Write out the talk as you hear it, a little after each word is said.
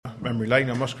memory lane,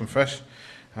 I must confess.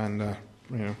 And,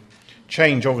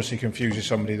 change obviously confuses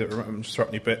somebody that remembers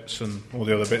Threepenny Bits and all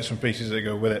the other bits and pieces that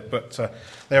go with it. But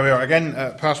there we are. Again,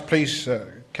 past please,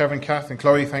 Kevin, Kath and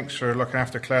Chloe, thanks for looking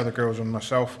after Claire, the girls and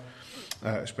myself.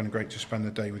 It's been great to spend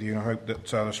the day with you, and I hope that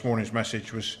this morning's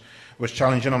message was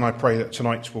challenging, and I pray that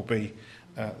tonight's will be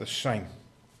the same.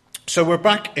 So we're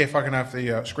back. If I can have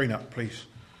the screen up, please.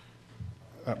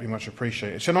 That'd be much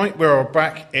appreciated. Tonight we're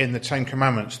back in the Ten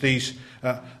Commandments, these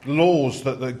laws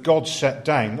that God set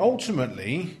down.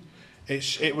 Ultimately,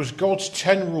 it was God's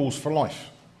 10 rules for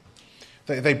life.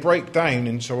 They break down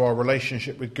into our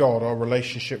relationship with God, our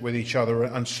relationship with each other,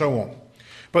 and so on.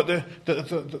 But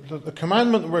the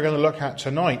commandment that we're going to look at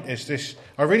tonight is this.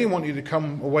 I really want you to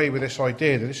come away with this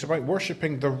idea that it's about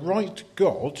worshipping the right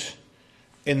God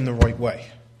in the right way.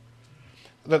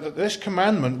 That this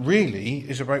commandment really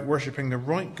is about worshipping the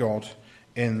right God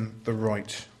in the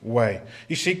right way.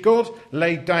 You see, God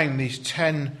laid down these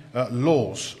 10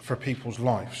 laws for people's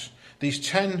lives. These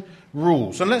 10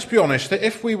 rules. And let's be honest, that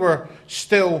if we were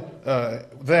still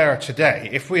there today,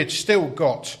 if we had still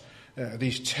got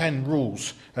these 10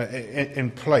 rules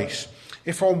in place,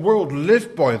 if our world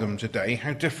lived by them today,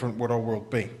 how different would our world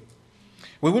be?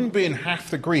 We wouldn't be in half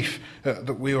the grief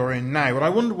that we are in now. And I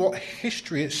wonder what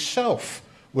history itself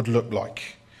would look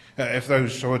like if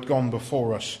those who had gone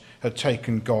before us had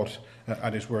taken God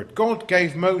at his word. God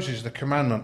gave Moses the commandment